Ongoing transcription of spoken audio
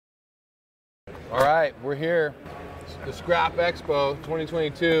All right, we're here. The Scrap Expo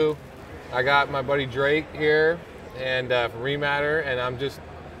 2022. I got my buddy Drake here, and from ReMatter, and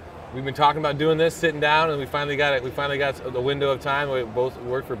we've been talking about doing this, sitting down, and we finally got it. We finally got the window of time. It both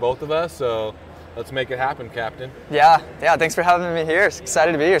worked for both of us, so let's make it happen, Captain. Yeah. Thanks for having me here.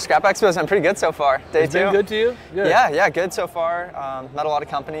 Excited to be here. Scrap Expo's been pretty good so far. Day 2. It's been good to you? Good. Yeah, good so far. Met a lot of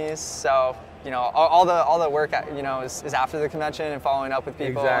companies, so all the work is after the convention and following up with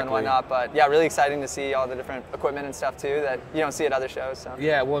people and whatnot. But yeah, really exciting to see all the different equipment and stuff too that you don't see at other shows. So.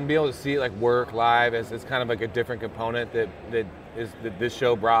 Yeah, well, and be able to see it like work live is kind of like a different component that this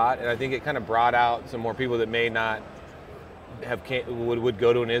show brought, and I think it kind of brought out some more people that may not would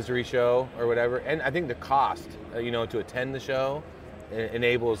go to an ISRI show or whatever. And I think the cost, to attend the show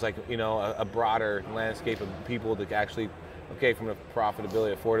enables a broader landscape of people to actually, from a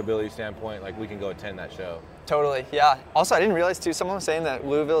profitability, affordability standpoint, we can go attend that show. Totally, yeah. Also, I didn't realize too, someone was saying that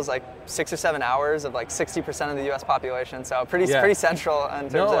Louisville is 6 or 7 hours of 60% of the U.S. population, so pretty central in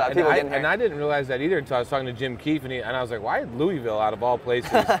terms of people getting here. And I didn't realize that either until I was talking to Jim Keefe, and I was like, why Louisville out of all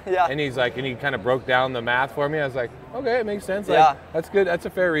places? Yeah. And he's like, and he kind of broke down the math for me. I was like, okay, it makes sense. Yeah. That's good. That's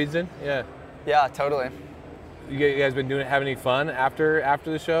a fair reason. Yeah. Yeah, totally. You guys been having any fun after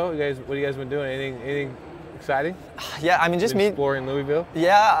the show? What have you guys been doing? Anything exciting? Yeah, I mean, just exploring Louisville.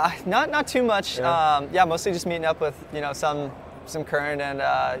 Yeah, not too much. Yeah. Mostly just meeting up with some current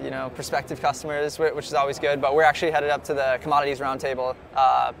and prospective customers, which is always good. But we're actually headed up to the commodities roundtable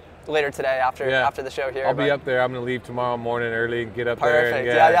later today after the show here. I'll be up there. I'm gonna leave tomorrow morning early, get up there,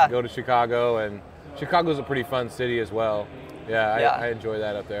 and go to Chicago. And Chicago's a pretty fun city as well. Yeah, I enjoy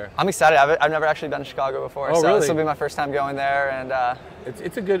that up there. I'm excited. I've never actually been to Chicago before, so this will be my first time going there. And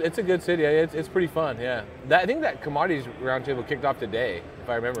it's a good city. It's pretty fun. Yeah, I think that commodities roundtable kicked off today, if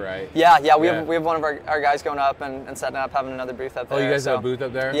I remember right. Yeah. We have one of our guys going up and setting up, having another booth up there. Oh, you guys have a booth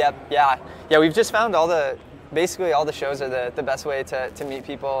up there? Yep. Yeah. We've just found basically all the shows are the best way to meet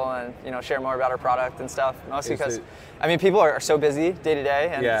people and share more about our product and stuff. Mostly because people are so busy day to day,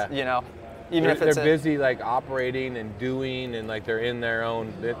 and even if they're busy operating and doing, and they're in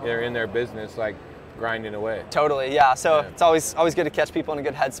their business grinding away. Totally, yeah. So it's always good to catch people in a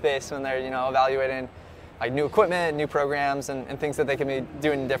good headspace when they're evaluating new equipment, new programs, and things that they can be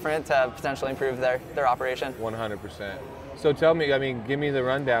doing different to potentially improve their operation. 100%. So tell me, give me the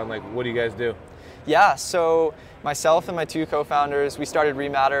rundown. What do you guys do? Yeah, so myself and my 2 co-founders, we started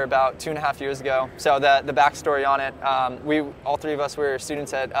ReMatter about 2.5 years ago. So the backstory on it, all 3 of us were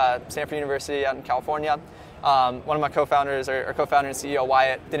students at Stanford University out in California. One of my co-founders, our co-founder and CEO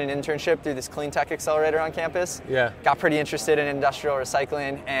Wyatt, did an internship through this clean tech accelerator on campus. Yeah. Got pretty interested in industrial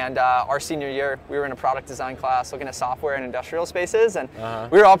recycling, and our senior year, we were in a product design class looking at software in industrial spaces, and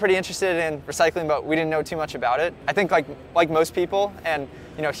we were all pretty interested in recycling, but we didn't know too much about it. I think like most people, and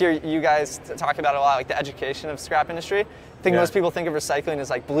hear you guys talk about it a lot, the education of scrap industry. I think most people think of recycling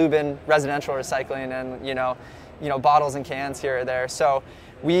as blue bin residential recycling, and bottles and cans here or there. So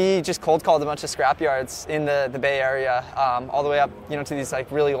we just cold called a bunch of scrap yards in the Bay Area, all the way up to these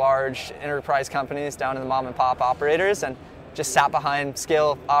really large enterprise companies down to the mom and pop operators, and just sat behind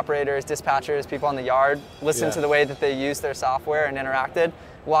scale operators, dispatchers, people on the yard, listened to the way that they used their software and interacted.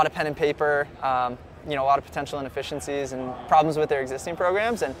 A lot of pen and paper, a lot of potential inefficiencies and problems with their existing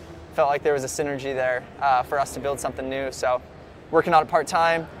programs, and felt like there was a synergy there for us to build something new. So working on it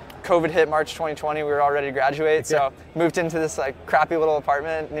part-time. COVID hit March 2020, we were all ready to graduate, so moved into this crappy little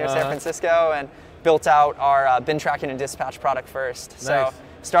apartment near San Francisco and built out our bin tracking and dispatch product first. Nice. So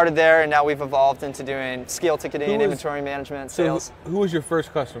started there, and now we've evolved into doing scale ticketing, inventory management, sales. Who was your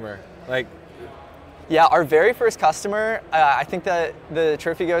first customer? Yeah, our very first customer, I think that the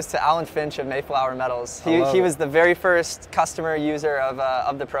trophy goes to Alan Finch of Mayflower Metals. He was the very first customer user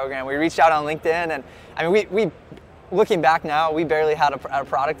of the program. We reached out on LinkedIn, and we looking back now, we barely had a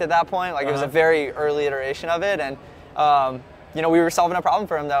product at that point. It was a very early iteration of it, and we were solving a problem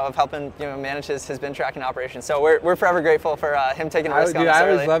for him though of helping manage his bin tracking operation. So we're forever grateful for him taking a risk on us early.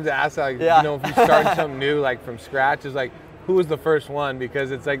 I always love to ask if you start something new from scratch, is who was the first one?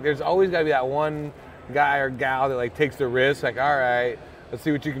 Because it's there's always got to be that one guy or gal that takes the risk. All right, let's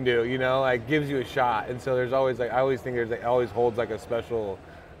see what you can do. Gives you a shot. And so there's always I always think there's always holds a special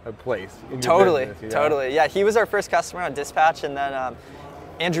place in your business, Totally. Yeah, he was our first customer on dispatch, and then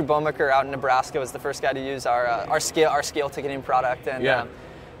Andrew Bomaker out in Nebraska was the first guy to use our scale ticketing product.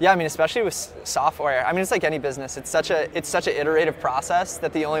 And especially with software. It's like any business. It's such an iterative process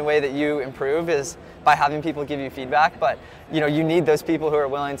that the only way that you improve is by having people give you feedback. But you need those people who are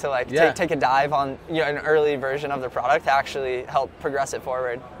willing to take a dive on an early version of the product to actually help progress it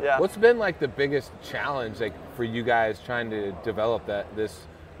forward. Yeah. What's been the biggest challenge for you guys trying to develop this?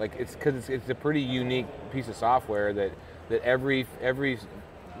 like it's because it's a pretty unique piece of software that every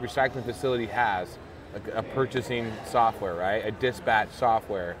recycling facility has a purchasing software, right? A dispatch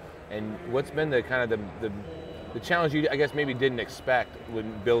software. And what's been the kind of the challenge you, I guess, maybe didn't expect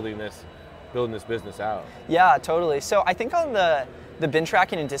when building this business out? Yeah, totally. So I think on the bin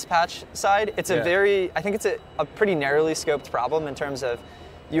tracking and dispatch side, it's I think it's a pretty narrowly scoped problem in terms of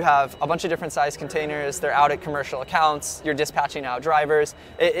you have a bunch of different size containers, they're out at commercial accounts, you're dispatching out drivers.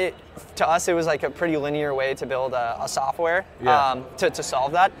 To us, it was like a pretty linear way to build a software to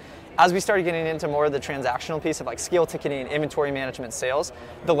solve that. As we started getting into more of the transactional piece of like scale ticketing, inventory management, sales,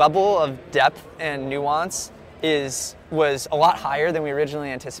 the level of depth and nuance was a lot higher than we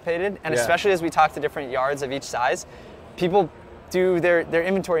originally anticipated. And especially as we talk to different yards of each size, people do their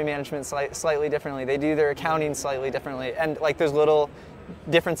inventory management slightly differently. They do their accounting slightly differently. And like those little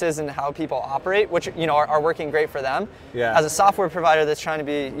differences in how people operate, which are working great for them. Yeah. As a software provider that's trying to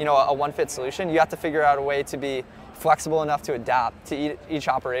be a one-fit solution, you have to figure out a way to be flexible enough to adapt to each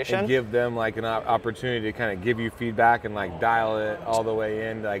operation. And give them like an opportunity to kind of give you feedback and like dial it all the way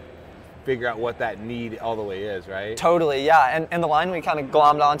in, like figure out what that need all the way is, right? Totally, yeah. And the line we kind of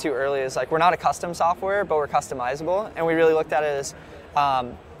glommed onto early is like, we're not a custom software, but we're customizable. And we really looked at it as,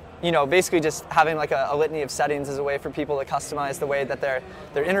 basically just having like a litany of settings as a way for people to customize the way that their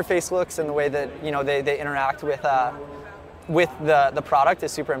interface looks and the way that, they interact with the product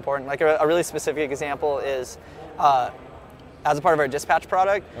is super important. Like a really specific example is, as a part of our dispatch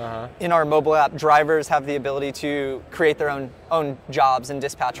product, in our mobile app, drivers have the ability to create their own jobs and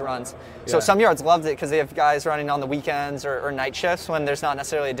dispatch runs. So some yards loved it because they have guys running on the weekends or night shifts when there's not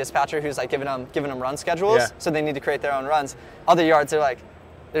necessarily a dispatcher who's like giving them run schedules. So they need to create their own runs. Other yards are like,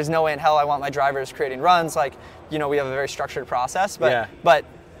 there's no way in hell I want my drivers creating runs. Like, we have a very structured process, but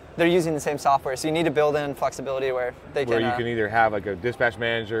they're using the same software, so you need to build in flexibility where they can. Where you can either have like a dispatch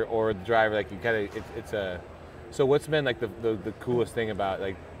manager or the driver. Like you kind of, it's a. So what's been like the coolest thing about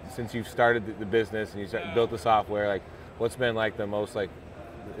like since you've started the business and you built the software? Like what's been like the most like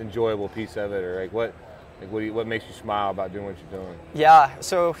enjoyable piece of it, or like what makes you smile about doing what you're doing? Yeah,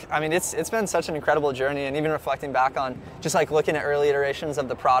 so I mean it's been such an incredible journey, and even reflecting back on just like looking at early iterations of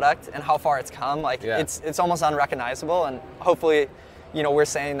the product and how far it's come, like it's almost unrecognizable, and hopefully we're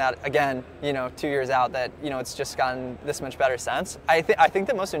saying that again 2 years out that it's just gotten this much better since. I think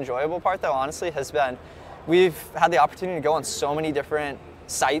the most enjoyable part though honestly has been we've had the opportunity to go on so many different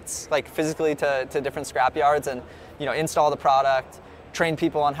sites, like physically to different scrap yards, and install the product, train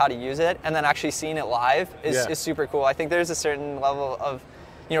people on how to use it, and then actually seeing it live is super cool. I think there's a certain level of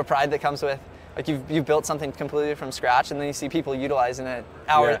pride that comes with like you've built something completely from scratch, and then you see people utilizing it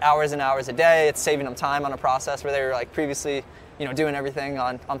hours and hours a day. It's saving them time on a process where they were like previously doing everything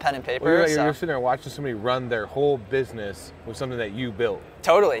on pen and paper. Well, you're sitting there watching somebody run their whole business with something that you built.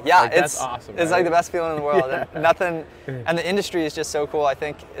 Totally, yeah. Like, that's awesome. It's like the best feeling in the world. Nothing, and the industry is just so cool. I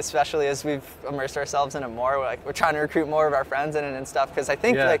think, especially as we've immersed ourselves in it more, we're trying to recruit more of our friends in it and stuff. Because I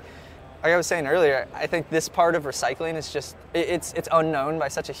think, like I was saying earlier, I think this part of recycling is just it's unknown by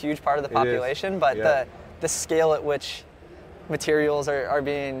such a huge part of the population. But the scale at which materials are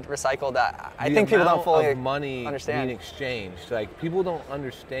being recycled, I think people don't fully money understand. Being exchanged, like people don't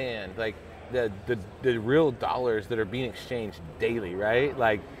understand like the real dollars that are being exchanged daily, right?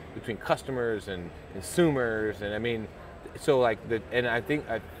 Like between customers and consumers, and I mean, so like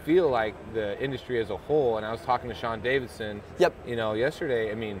I feel like the industry as a whole. And I was talking to Sean Davidson,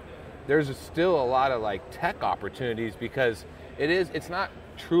 yesterday. I mean, there's still a lot of like tech opportunities because it's not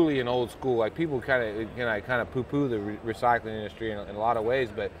truly an old school. Like people kind of poo-poo the recycling industry in a lot of ways,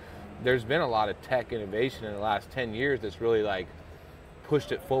 but there's been a lot of tech innovation in the last 10 years that's really like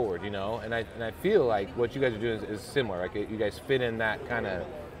pushed it forward, and I feel like what you guys are doing is similar. Like you guys fit in that kind of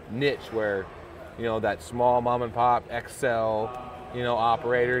niche where that small mom and pop Excel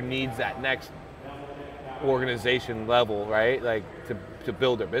operator needs that next organization level, right? Like to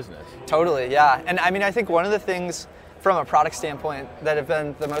build their business. Totally, yeah. And I mean, I think one of the things from a product standpoint that have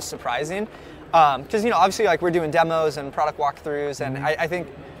been the most surprising, because obviously like we're doing demos and product walkthroughs, and I think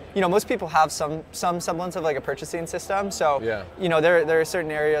most people have some semblance of like a purchasing system. So there are certain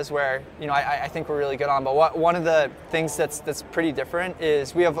areas where I think we're really good on. But one of the things that's pretty different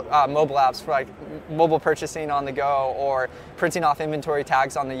is we have mobile apps for like mobile purchasing on the go or printing off inventory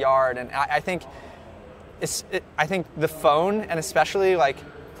tags on the yard, and I think I think the phone, and especially like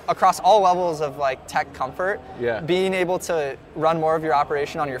across all levels of like tech comfort, being able to run more of your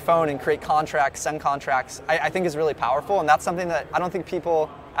operation on your phone and create contracts, send contracts, I think is really powerful. And that's something that I don't think people,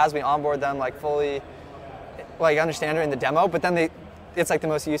 as we onboard them, like fully like understand during the demo, but then it's like the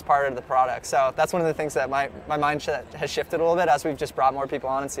most used part of the product. So that's one of the things that my mindset has shifted a little bit as we've just brought more people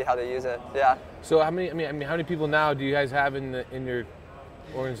on and see how they use it. Yeah. So how many people now do you guys have in your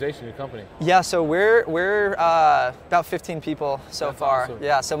organization, your company? Yeah, so we're about 15 people so That's far. awesome.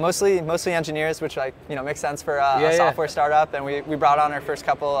 Yeah, so mostly engineers, which makes sense for a software startup. And we brought on our first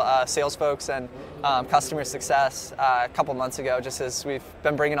couple sales folks and customer success a couple months ago, just as we've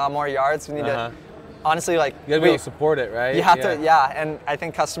been bringing on more yards. We need to honestly, like, you gotta be able to support it, right? You have to, and I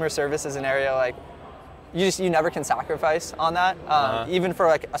think customer service is an area like you never can sacrifice on that. Even for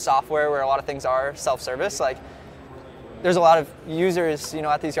like a software where a lot of things are self-service, like there's a lot of users,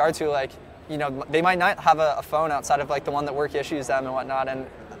 at these yards who like, they might not have a phone outside of like the one that work issues them and whatnot, and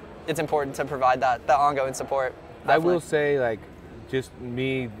it's important to provide that ongoing support. Definitely. I will say, like, just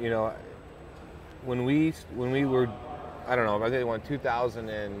me, when we were, I don't know, I think in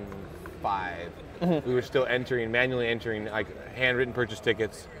 2005, we were still manually entering like handwritten purchase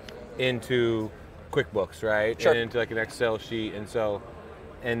tickets into QuickBooks, right? Sure. And into like an Excel sheet,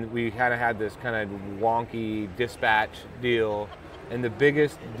 and we kind of had this kind of wonky dispatch deal. And the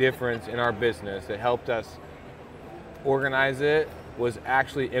biggest difference in our business that helped us organize it was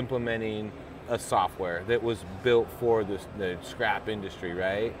actually implementing a software that was built for the scrap industry,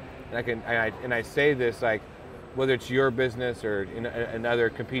 right? And I say this, like, whether it's your business or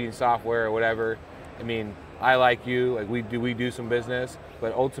another competing software or whatever. I mean, I like you, like we do some business,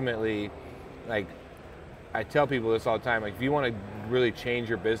 but ultimately, like, I tell people this all the time, like, if you want to really change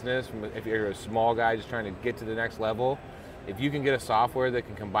your business, if you're a small guy just trying to get to the next level, if you can get a software that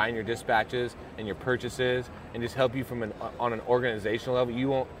can combine your dispatches and your purchases and just help you on an organizational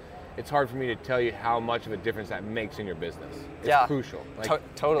level, it's hard for me to tell you how much of a difference that makes in your business. It's crucial. Like,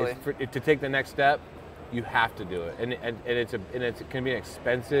 totally. To take the next step, you have to do it. And it can be an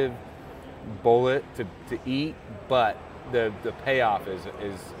expensive bullet to eat, but the payoff is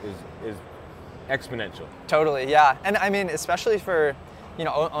exponential. Totally, yeah. And I mean, especially for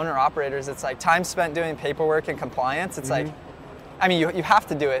owner operators, it's like time spent doing paperwork and compliance. It's like, I mean, you have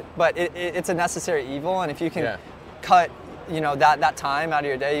to do it, but it's a necessary evil. And if you can cut that time out of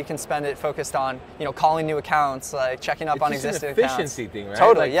your day, you can spend it focused on calling new accounts, like checking up on existing accounts. It's an efficiency thing, right?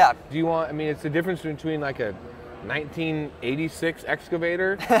 Totally, like, yeah. Do you want? I mean, it's the difference between like a 1986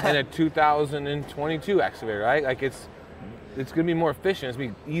 excavator and a 2022 excavator, right? Like it's going to be more efficient. It's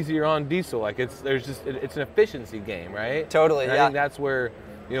going to be easier on diesel. Like it's an efficiency game, right? Totally, and I think that's where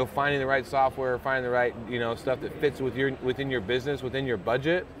finding the right software, finding the right stuff that fits within your business, within your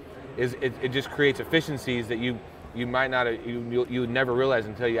budget, it just creates efficiencies that you might not you would never realize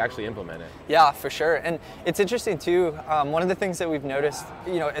until you actually implement it. Yeah, for sure. And it's interesting too. One of the things that we've noticed,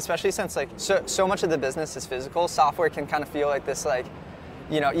 especially since like so much of the business is physical, software can kind of feel like this like,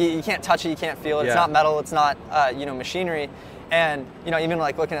 you can't touch it, you can't feel it. It's not metal, it's not machinery. And even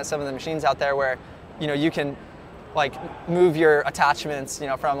like looking at some of the machines out there where you can like move your attachments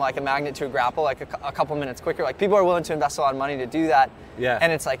from like a magnet to a grapple like a couple minutes quicker. Like people are willing to invest a lot of money to do that. Yeah.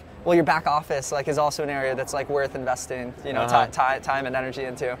 And it's like, well, your back office like is also an area that's like worth investing time and energy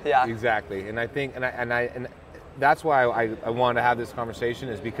into. Yeah. Exactly. And I think and that's why I wanted to have this conversation,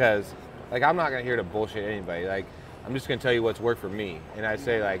 is because like I'm not gonna here to bullshit anybody. Like I'm just gonna tell you what's worked for me. And I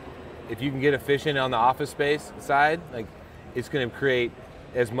say, like, if you can get efficient on the office space side, like it's gonna create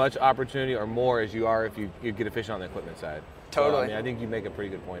as much opportunity or more as you are if you get efficient on the equipment side. Totally. So, I mean, I think you make a pretty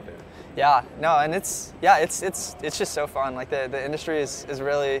good point there. Yeah, no, and it's just so fun. Like the industry is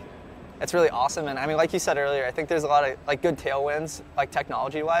really, it's really awesome. And I mean, like you said earlier, I think there's a lot of like good tailwinds, like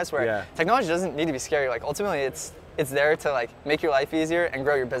technology-wise, where technology doesn't need to be scary. Like ultimately, it's there to like make your life easier and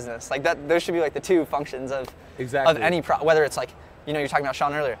grow your business. Like those should be like the two functions of any whether it's like you're talking about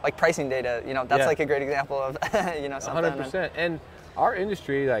Sean earlier, like pricing data. That's like a great example of something. 100%. And our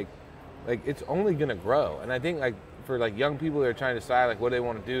industry, like it's only gonna grow. And I think like for like young people that are trying to decide like what they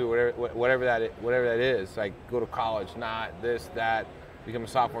want to do, whatever that is, like go to college, not this, that, become a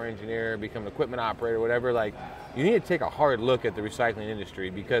software engineer, become an equipment operator, whatever. Like you need to take a hard look at the recycling industry,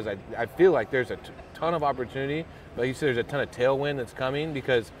 because I feel like there's a ton of opportunity. Like you said, there's a ton of tailwind that's coming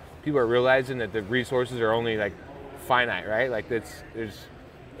because people are realizing that the resources are only like finite, right? Like it's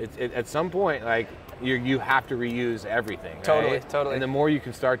at some point like you have to reuse everything, right? Totally. And the more you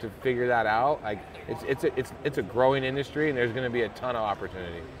can start to figure that out, like it's a growing industry, and there's going to be a ton of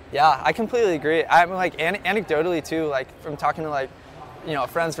opportunity. Yeah, I completely agree. I'm like anecdotally too, like from talking to like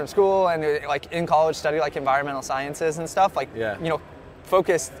friends from school and like in college study like environmental sciences and stuff, like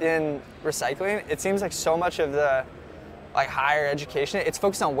focused in recycling. It seems like so much of the like higher education, it's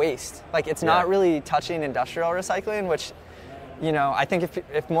focused on waste. Like it's not really touching industrial recycling, which I think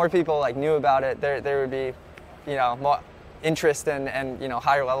if more people like knew about it, there would be interest and you know,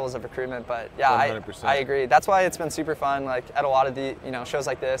 higher levels of recruitment. But yeah, 100%. I agree. That's why it's been super fun, like at a lot of the, you know, shows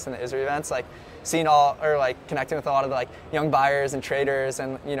like this and the ISRI events, like seeing all, or like connecting with a lot of the like young buyers and traders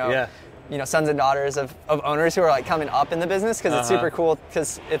and, you know, you know, sons and daughters of owners who are like coming up in the business, because it's super cool,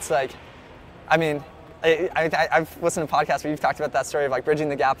 because it's like, I mean, I've listened to podcasts where you've talked about that story of like bridging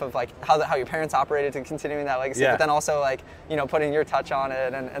the gap of like how your parents operated and continuing that legacy, but then also like, you know, putting your touch on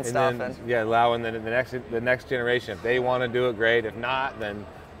it and stuff. Then, yeah, allowing the next generation, if they want to do it, great. If not, then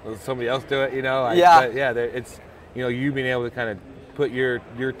let somebody else do it. You know. But yeah, it's, you know, you being able to kind of put your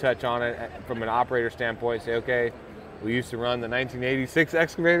touch on it from an operator standpoint. Say, okay, we used to run the 1986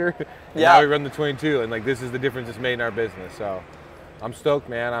 excavator, and now we run the 22, and like this is the difference it's made in our business. So I'm stoked,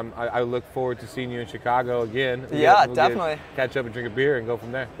 man. I look forward to seeing you in Chicago again. Yeah, definitely. Catch up and drink a beer and go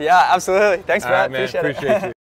from there. Yeah, absolutely. Thanks, Brett. Right, man. Appreciate you.